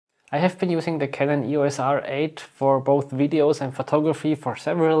I have been using the Canon EOS R8 for both videos and photography for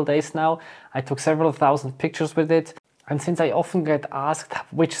several days now. I took several thousand pictures with it. And since I often get asked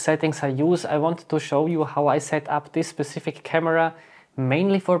which settings I use, I wanted to show you how I set up this specific camera,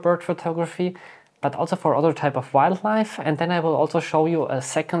 mainly for bird photography, but also for other type of wildlife. And then I will also show you a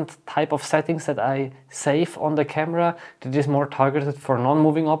second type of settings that I save on the camera that is more targeted for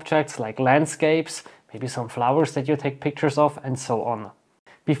non-moving objects like landscapes, maybe some flowers that you take pictures of, and so on.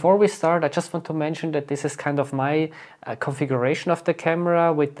 Before we start, I just want to mention that this is kind of my configuration of the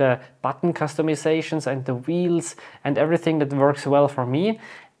camera with the button customizations and the wheels and everything that works well for me.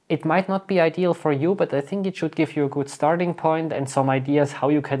 It might not be ideal for you, but I think it should give you a good starting point and some ideas how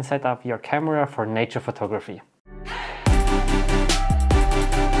you can set up your camera for nature photography.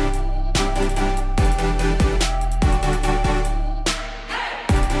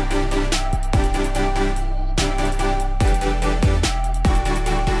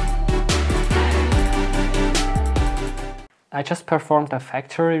 I just performed a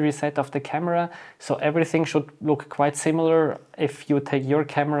factory reset of the camera, so everything should look quite similar if you take your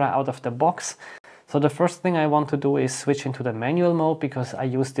camera out of the box. So the first thing I want to do is switch into the manual mode because I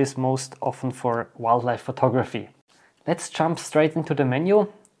use this most often for wildlife photography. Let's jump straight into the menu,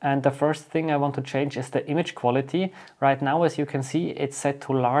 and the first thing I want to change is the image quality. Right now, as you can see, it's set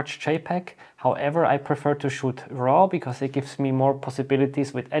to large JPEG. However, I prefer to shoot RAW because it gives me more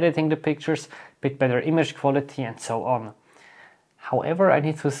possibilities with editing the pictures, bit better image quality and so on. However, I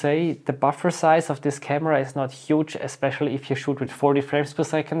need to say the buffer size of this camera is not huge, especially if you shoot with 40 frames per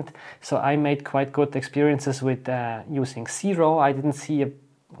second. So I made quite good experiences with using zero. I didn't see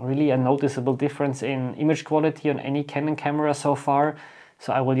really a noticeable difference in image quality on any Canon camera so far.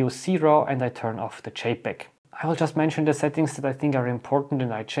 So I will use zero and I turn off the JPEG. I will just mention the settings that I think are important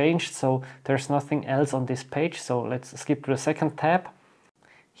and I changed. So there's nothing else on this page. So let's skip to the second tab.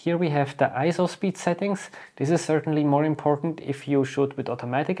 Here we have the ISO speed settings. This is certainly more important if you shoot with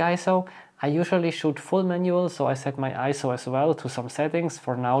automatic ISO. I usually shoot full manual, so I set my ISO as well to some settings.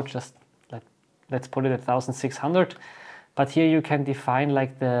 For now, just let's put it at 1600. But here you can define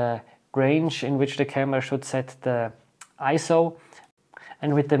like the range in which the camera should set the ISO.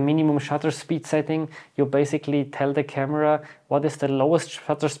 And with the minimum shutter speed setting, you basically tell the camera what is the lowest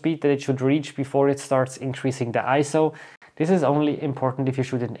shutter speed that it should reach before it starts increasing the ISO. This is only important if you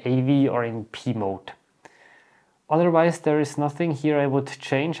shoot in AV or in P mode. Otherwise, there is nothing here I would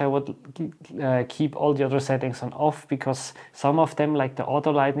change. I would keep all the other settings on off because some of them, like the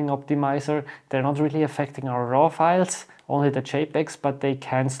auto lighting optimizer, they're not really affecting our RAW files, only the JPEGs, but they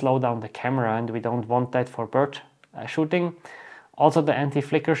can slow down the camera and we don't want that for bird shooting. Also, the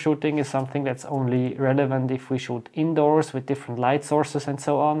anti-flicker shooting is something that's only relevant if we shoot indoors with different light sources and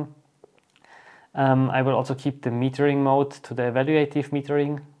so on. I will also keep the metering mode to the evaluative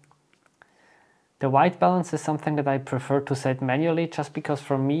metering. The white balance is something that I prefer to set manually just because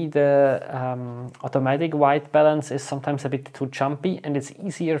for me the automatic white balance is sometimes a bit too jumpy and it's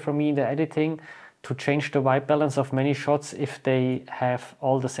easier for me in the editing to change the white balance of many shots if they have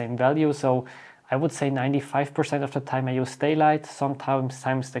all the same value. So I would say 95% of the time I use daylight,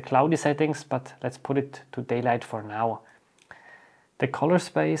 sometimes the cloudy settings, but let's put it to daylight for now. The color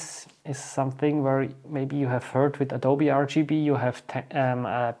space is something where maybe you have heard with Adobe RGB you have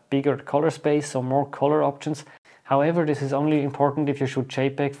a bigger color space, so more color options. However, this is only important if you shoot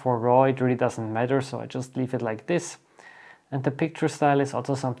JPEG. For RAW it really doesn't matter, so I just leave it like this. And the picture style is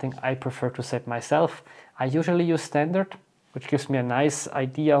also something I prefer to set myself. I usually use standard, which gives me a nice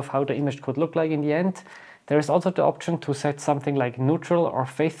idea of how the image could look like in the end. There is also the option to set something like neutral or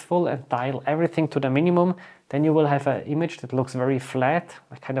faithful and dial everything to the minimum. Then you will have an image that looks very flat,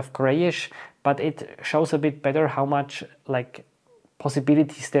 kind of grayish, but it shows a bit better how much like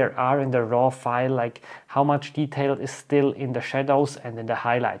possibilities there are in the raw file, like how much detail is still in the shadows and in the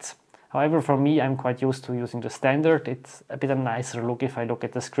highlights. However, for me, I'm quite used to using the standard. It's a bit a nicer look if I look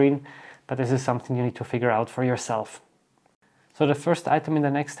at the screen, but this is something you need to figure out for yourself. So the first item in the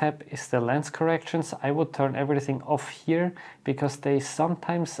next tab is the lens corrections. I would turn everything off here because they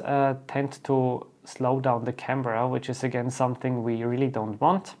sometimes tend to slow down the camera, which is again something we really don't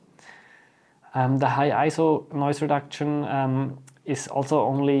want. The high ISO noise reduction is also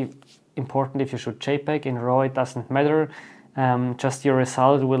only important if you shoot JPEG. In RAW it doesn't matter. Just your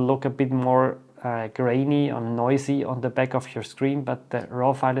result will look a bit more grainy or noisy on the back of your screen, but the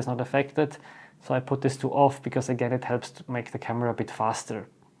RAW file is not affected. So I put this to off because again it helps to make the camera a bit faster.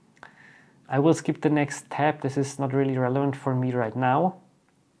 I will skip the next tab. This is not really relevant for me right now.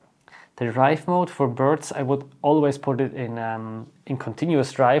 The drive mode for birds, I would always put it in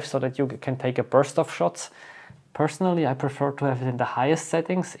continuous drive so that you can take a burst of shots. Personally, I prefer to have it in the highest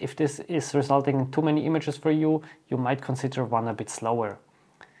settings. If this is resulting in too many images for you, you might consider one a bit slower.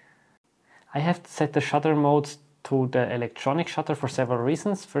 I have set the shutter mode to the electronic shutter for several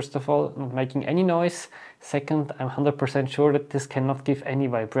reasons. First of all, not making any noise. Second, I'm 100% sure that this cannot give any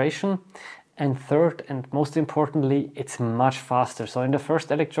vibration. And third, and most importantly, it's much faster. So in the first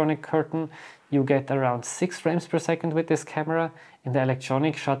electronic curtain, you get around 6 frames per second with this camera. In the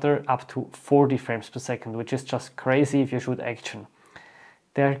electronic shutter, up to 40 frames per second, which is just crazy if you shoot action.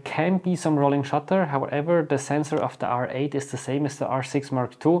 There can be some rolling shutter, however, the sensor of the R8 is the same as the R6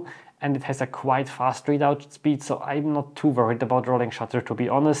 Mark II, and it has a quite fast readout speed, so I'm not too worried about rolling shutter, to be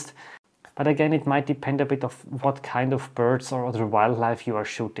honest. But again, it might depend a bit of what kind of birds or other wildlife you are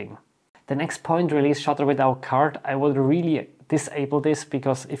shooting. The next point, release shutter without card. I would really disable this,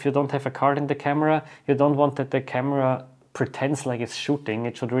 because if you don't have a card in the camera, you don't want that the camera pretends like it's shooting.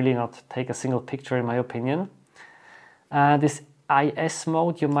 It should really not take a single picture, in my opinion. This IS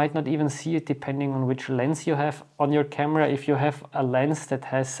mode, you might not even see it depending on which lens you have on your camera. If you have a lens that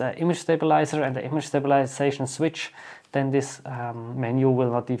has an image stabilizer and the image stabilization switch, then this menu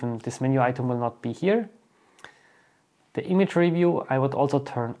item will not be here. The image review I would also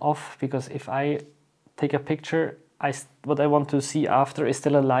turn off, because if I take a picture, what I want to see after is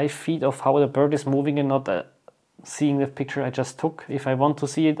still a live feed of how the bird is moving and not seeing the picture I just took. If I want to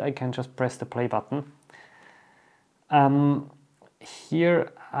see it, I can just press the play button.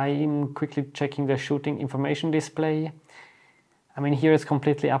 Here I'm quickly checking the shooting information display. I mean, here it's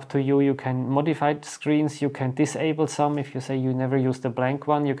completely up to you. You can modify the screens, you can disable some. If you say you never use the blank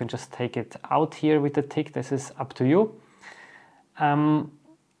one, you can just take it out here with the tick. This is up to you.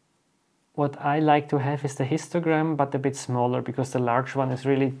 What I like to have is the histogram, but a bit smaller, because the large one is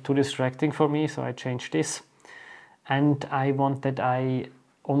really too distracting for me, so I changed this. And I want that I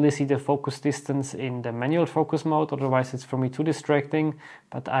only see the focus distance in the manual focus mode, otherwise it's for me too distracting.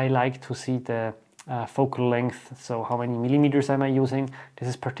 But I like to see the focal length, so how many millimeters am I using. This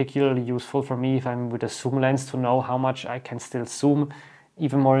is particularly useful for me if I'm with a zoom lens, to know how much I can still zoom,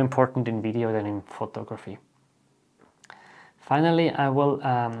 even more important in video than in photography. Finally, I will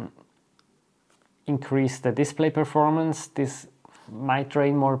increase the display performance. This might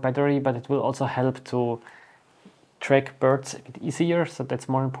drain more battery, but it will also help to track birds a bit easier, so that's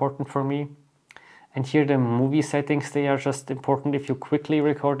more important for me. And here the movie settings, they are just important if you quickly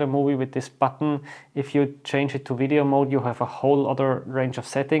record a movie with this button. If you change it to video mode, you have a whole other range of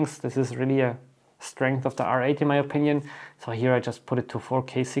settings. This is really a strength of the R8 in my opinion. So here I just put it to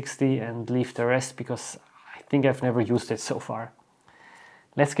 4K 60 and leave the rest, because I think I've never used it so far.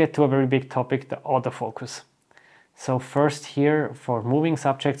 Let's get to a very big topic, the autofocus. So first here, for moving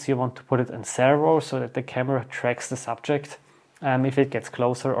subjects, you want to put it in servo so that the camera tracks the subject if it gets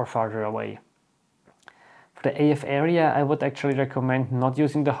closer or farther away. For the AF area, I would actually recommend not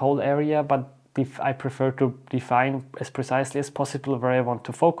using the whole area, but I prefer to define as precisely as possible where I want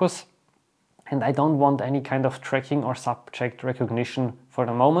to focus. And I don't want any kind of tracking or subject recognition for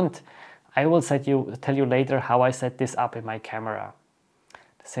the moment. I will tell you later how I set this up in my camera.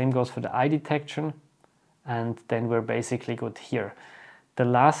 The same goes for the eye detection. And then we're basically good here. The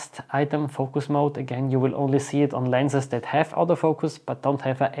last item, focus mode, again, you will only see it on lenses that have autofocus but don't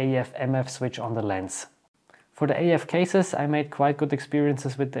have an AF/MF switch on the lens. For the AF cases, I made quite good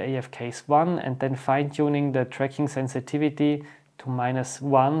experiences with the AF case 1 and then fine-tuning the tracking sensitivity to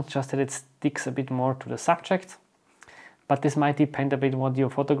 -1, just that it sticks a bit more to the subject. But this might depend a bit on what you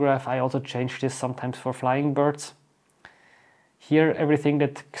photograph. I also change this sometimes for flying birds. Here, everything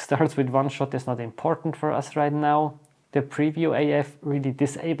that starts with one shot is not important for us right now. The preview AF really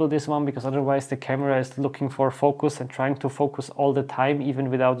disabled this one, because otherwise the camera is looking for focus and trying to focus all the time, even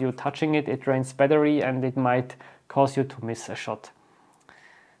without you touching it. It drains battery and it might cause you to miss a shot.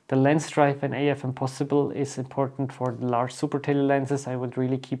 The lens drive and AF impossible is important for the large super tele lenses. I would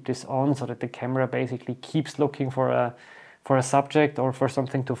really keep this on so that the camera basically keeps looking for a subject or for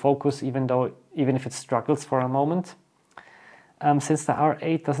something to focus, even if it struggles for a moment. Since the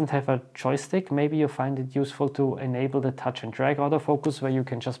R8 doesn't have a joystick, maybe you find it useful to enable the touch and drag autofocus, where you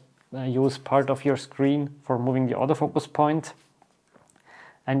can just use part of your screen for moving the autofocus point.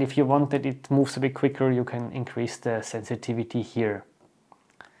 And if you want that it moves a bit quicker, you can increase the sensitivity here.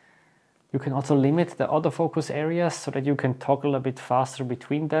 You can also limit the autofocus areas so that you can toggle a bit faster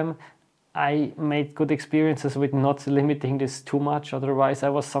between them. I made good experiences with not limiting this too much, otherwise I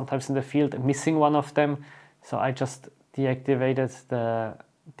was sometimes in the field missing one of them, so I just deactivated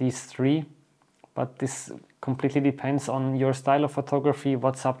these three, but this completely depends on your style of photography,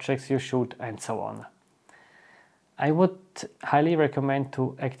 what subjects you shoot, and so on. I would highly recommend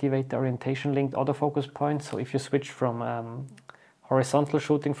to activate the orientation linked autofocus point. So if you switch from horizontal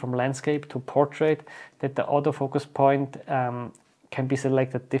shooting from landscape to portrait, that the autofocus point can be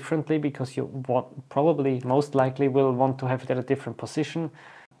selected differently, because you probably most likely will want to have it at a different position.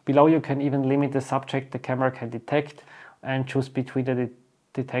 Below you can even limit the subject the camera can detect and choose between the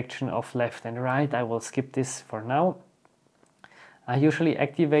detection of left and right. I will skip this for now. I usually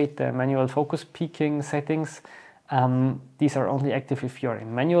activate the manual focus peaking settings. These are only active if you're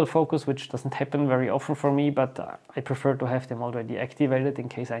in manual focus, which doesn't happen very often for me, but I prefer to have them already activated in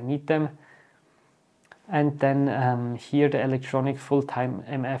case I need them. And then here the electronic full-time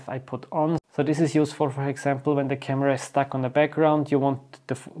MF I put on. So this is useful, for example, when the camera is stuck on the background, you want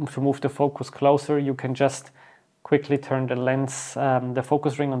to move the focus closer, you can just quickly turn the lens, the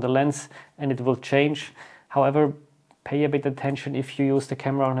focus ring on the lens, and it will change. However, pay a bit attention if you use the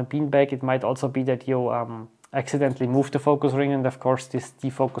camera on a beanbag. It might also be that you accidentally move the focus ring, and of course this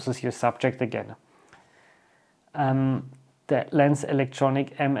defocuses your subject again. The lens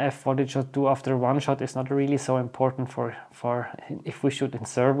electronic MF, what it should do after one shot, is not really so important for if we shoot in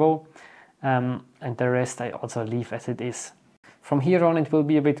servo, and the rest I also leave as it is. From here on it will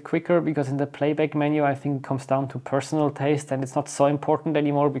be a bit quicker, because in the playback menu I think it comes down to personal taste, and it's not so important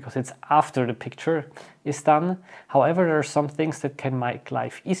anymore because it's after the picture is done. However, there are some things that can make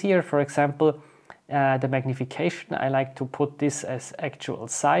life easier. For example, the magnification, I like to put this as actual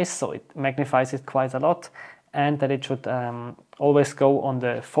size, so it magnifies it quite a lot, and that it should always go on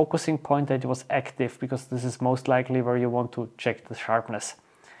the focusing point that it was active, because this is most likely where you want to check the sharpness.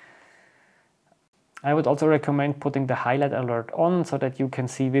 I would also recommend putting the highlight alert on, so that you can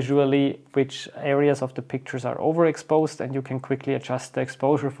see visually which areas of the pictures are overexposed, and you can quickly adjust the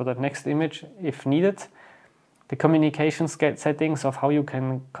exposure for the next image if needed. The communications settings of how you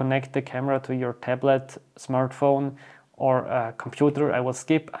can connect the camera to your tablet, smartphone, or computer I will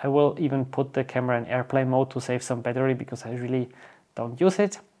skip. I will even put the camera in airplane mode to save some battery, because I really don't use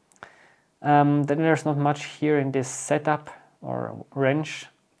it. Then there's not much here in this setup or wrench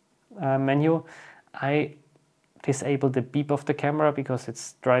menu. I disabled the beep of the camera because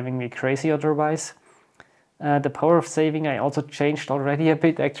it's driving me crazy otherwise. The power of saving I also changed already a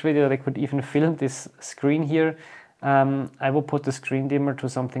bit, actually, that I could even film this screen here. I will put the screen dimmer to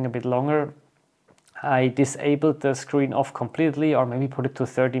something a bit longer. I disabled the screen off completely, or maybe put it to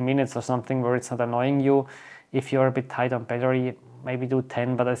 30 minutes or something where it's not annoying you. If you're a bit tight on battery, maybe do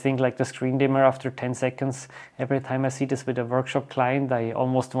 10, but I think like the screen dimmer after 10 seconds, every time I see this with a workshop client, I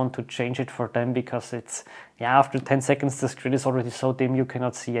almost want to change it for them, because it's, yeah, after 10 seconds the screen is already so dim you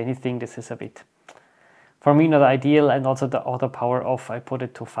cannot see anything. This is a bit, for me, not ideal. And also the auto power off, I put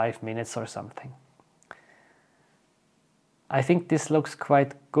it to 5 minutes or something. I think this looks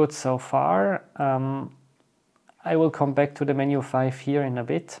quite good so far. I will come back to the menu 5 here in a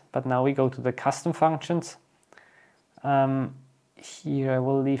bit, but now we go to the custom functions. Here I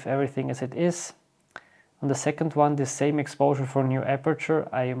will leave everything as it is. On the second one, the same exposure for new aperture,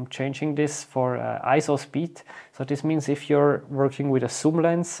 I am changing this for ISO speed. So this means if you're working with a zoom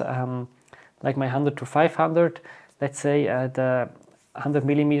lens, like my 100 to 500, let's say the 100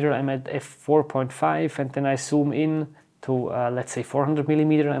 millimeter I'm at f4.5, and then I zoom in to let's say 400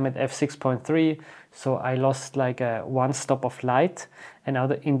 millimeter, I'm at f6.3, so I lost like one stop of light. And now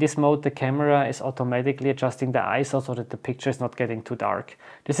in this mode the camera is automatically adjusting the ISO so that the picture is not getting too dark.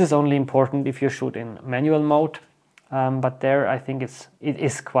 This is only important if you shoot in manual mode, but there I think it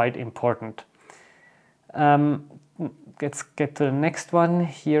is quite important. Let's get to the next one.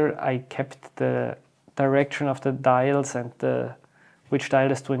 Here I kept the direction of the dials and which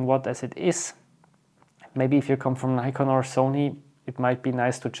dial is doing what as it is. Maybe if you come from Nikon or Sony, it might be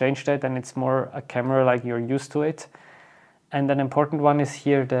nice to change that, and it's more a camera like you're used to it. And an important one is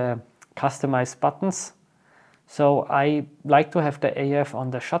here the customized buttons. So I like to have the AF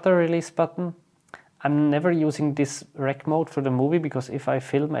on the shutter release button. I'm never using this rec mode for the movie, because if I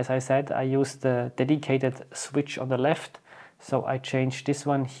film, as I said, I use the dedicated switch on the left. So I changed this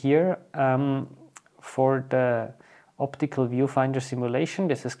one here for the optical viewfinder simulation.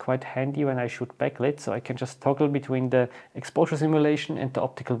 This is quite handy when I shoot backlit, so I can just toggle between the exposure simulation and the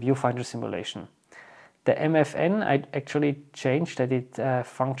optical viewfinder simulation. The MFN I actually changed that it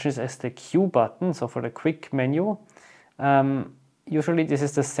functions as the Q button, so for the quick menu. Usually this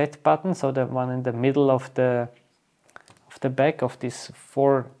is the set button, so the one in the middle of the back of these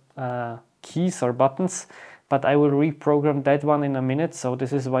 4 keys or buttons, but I will reprogram that one in a minute, so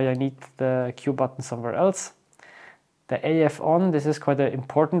this is why I need the Q button somewhere else. The AF on, this is quite an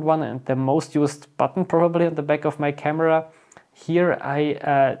important one and the most used button probably on the back of my camera. Here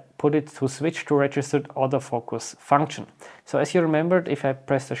I put it to switch to registered autofocus function. So as you remembered, if I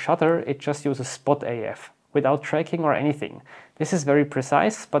press the shutter, it just uses spot AF without tracking or anything. This is very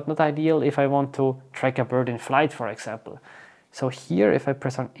precise, but not ideal if I want to track a bird in flight, for example. So here, if I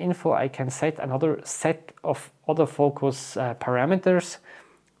press on info, I can set another set of autofocus parameters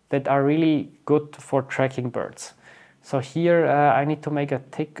that are really good for tracking birds. So here I need to make a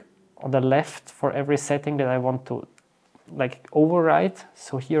tick on the left for every setting that I want to like override.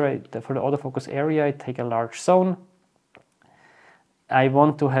 So here for the autofocus area, I take a large zone. I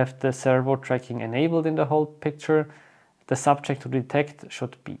want to have the servo tracking enabled in the whole picture. The subject to detect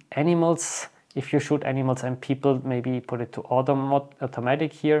should be animals. If you shoot animals and people, maybe put it to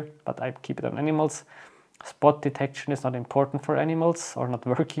automatic here, but I keep it on animals. Spot detection is not important for animals or not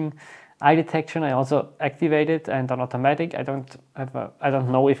working. Eye detection I also activated and on automatic. I don't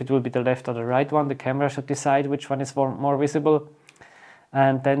know if it will be the left or the right one. The camera should decide which one is more visible.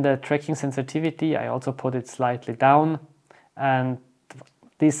 And then the tracking sensitivity, I also put it slightly down. And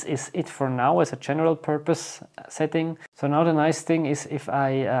this is it for now as a general purpose setting. So now the nice thing is if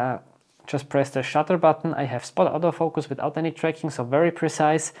I just press the shutter button, I have spot autofocus without any tracking, so very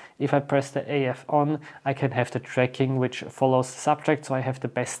precise. If I press the AF on, I can have the tracking which follows the subject, so I have the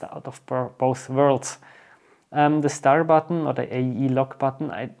best out of both worlds. The star button or the AE lock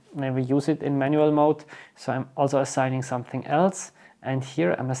button, I never use it in manual mode, so I'm also assigning something else. And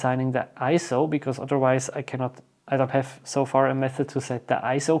here I'm assigning the ISO because otherwise I don't have so far a method to set the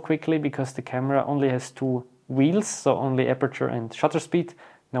ISO quickly because the camera only has two wheels, so only aperture and shutter speed.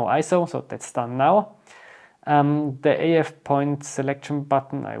 No ISO, so that's done now. The AF point selection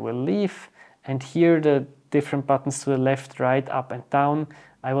button I will leave, and here the different buttons to the left, right, up and down,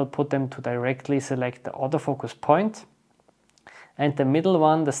 I will put them to directly select the autofocus point. And the middle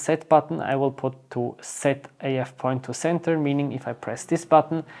one, the set button, I will put to set AF point to center, meaning if I press this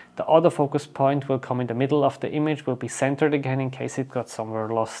button, the autofocus point will come in the middle of the image, will be centered again in case it got somewhere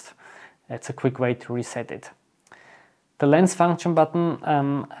lost. That's a quick way to reset it. The lens function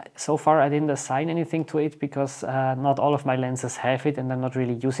button, so far I didn't assign anything to it because not all of my lenses have it and I'm not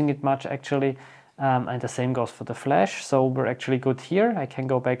really using it much actually. And the same goes for the flash, so we're actually good here. I can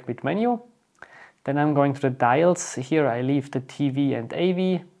go back with menu. Then I'm going to the dials. Here I leave the TV and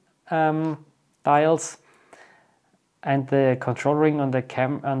AV dials. And the control ring on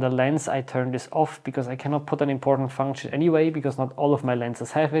the lens, I turn this off because I cannot put an important function anyway because not all of my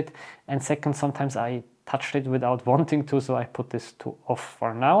lenses have it. And second, sometimes I touched it without wanting to, so I put this to off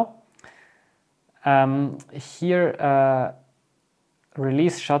for now. Here,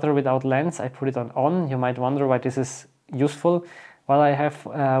 release shutter without lens, I put it on. You might wonder why this is useful. Well, I have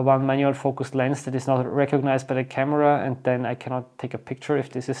one manual focus lens that is not recognized by the camera, and then I cannot take a picture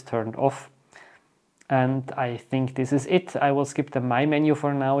if this is turned off. And I think this is it. I will skip the My menu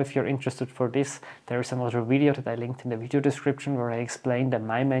for now. If you're interested for this, there is another video that I linked in the video description where I explain the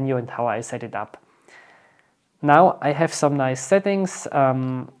My menu and how I set it up. Now I have some nice settings.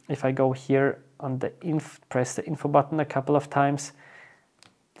 If I go here on the press the info button a couple of times,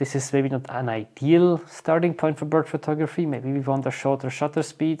 this is maybe not an ideal starting point for bird photography. Maybe we want a shorter shutter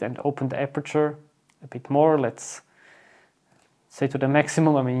speed and open the aperture a bit more. Let's say to the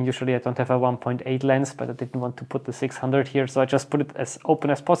maximum. I mean, usually I don't have a 1.8 lens, but I didn't want to put the 600 here, so I just put it as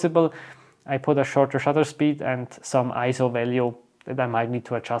open as possible. I put a shorter shutter speed and some ISO value that I might need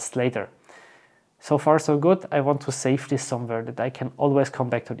to adjust later. So far so good. I want to save this somewhere that I can always come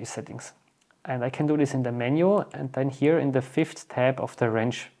back to these settings. And I can do this in the menu and then here in the 5th tab of the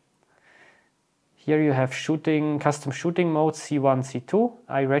range. Here you have shooting, custom shooting mode C1, C2.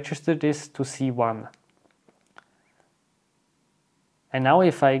 I registered this to C1. And now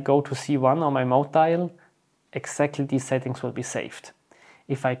if I go to C1 on my mode dial, exactly these settings will be saved.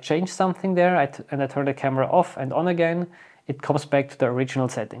 If I change something there and I turn the camera off and on again, it comes back to the original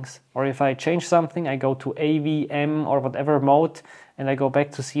settings. Or if I change something, I go to AV, M or whatever mode and I go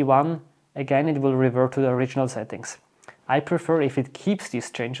back to C1, again it will revert to the original settings. I prefer if it keeps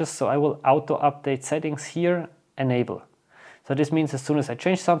these changes, so I will auto update settings here, enable. So this means as soon as I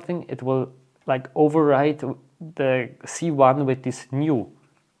change something, it will like override the C1 with these new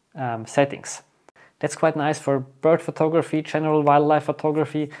settings. That's quite nice for bird photography, general wildlife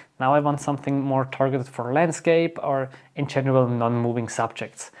photography. Now I want something more targeted for landscape or in general non-moving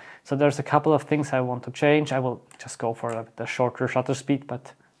subjects. So there's a couple of things I want to change. I will just go for the shorter shutter speed,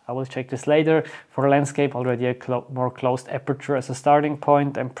 but I will check this later. For landscape, already a more closed aperture as a starting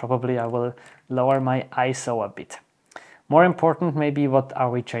point, and probably I will lower my ISO a bit. More important, maybe what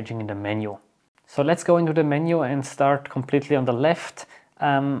are we changing in the menu? So let's go into the menu and start completely on the left.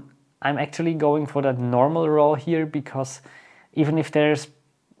 I'm actually going for the normal RAW here because even if there's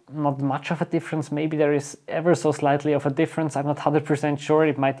not much of a difference. Maybe there is ever so slightly of a difference. I'm not 100% sure.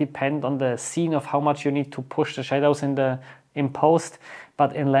 It might depend on the scene of how much you need to push the shadows in post.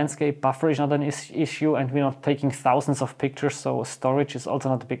 But in landscape, buffer is not an issue, and we're not taking thousands of pictures, so storage is also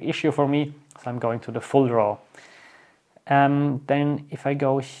not a big issue for me. So I'm going to the full RAW. Then if I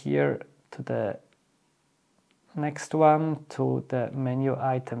go here to the next one, to the menu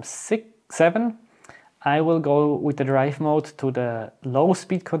item 7, I will go with the drive mode to the low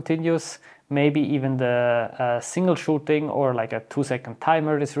speed continuous, maybe even the single shooting or like a 2-second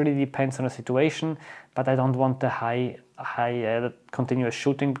timer. This really depends on the situation, but I don't want the high continuous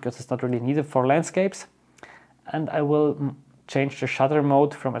shooting because it's not really needed for landscapes. And I will change the shutter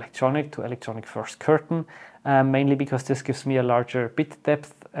mode from electronic to electronic first curtain, mainly because this gives me a larger bit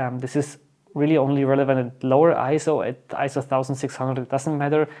depth. This is really only relevant at lower ISO. At ISO 1600 it doesn't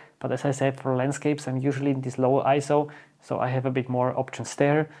matter, but as I said, for landscapes I'm usually in this lower ISO, so I have a bit more options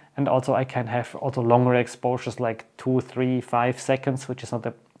there. And also I can have also longer exposures like 2, 3, 5 seconds, which is not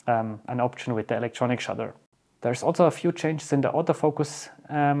an option with the electronic shutter. There's also a few changes in the autofocus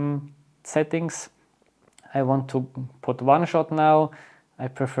settings. I want to put one shot now. I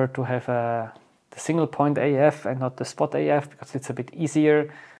prefer to have the single point AF and not the spot AF because it's a bit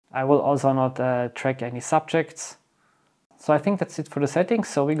easier. I will also not track any subjects. So I think that's it for the settings.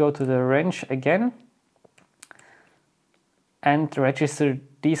 So we go to the range again and register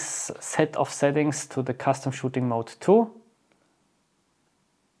this set of settings to the custom shooting mode 2.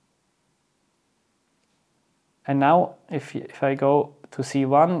 And now if I go to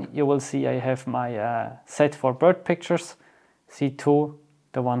C1, you will see I have my set for bird pictures, C2,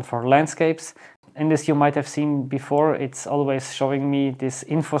 the one for landscapes. And this you might have seen before, it's always showing me this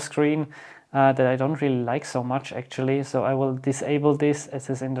info screen that I don't really like so much actually. So I will disable this as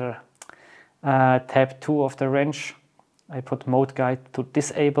is in the tab 2 of the range. I put mode guide to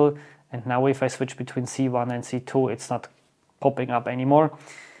disable, and now if I switch between C1 and C2, it's not popping up anymore.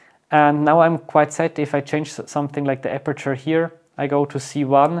 And now I'm quite set. If I change something like the aperture here, I go to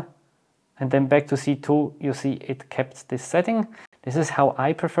C1 and then back to C2, you see it kept this setting. This is how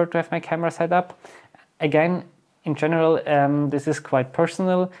I prefer to have my camera set up. Again, in general, this is quite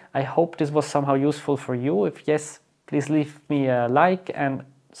personal. I hope this was somehow useful for you. If yes, please leave me a like and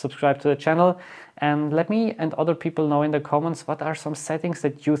subscribe to the channel. And let me and other people know in the comments what are some settings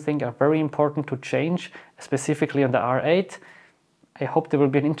that you think are very important to change, specifically on the R8. I hope there will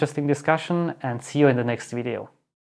be an interesting discussion, and see you in the next video.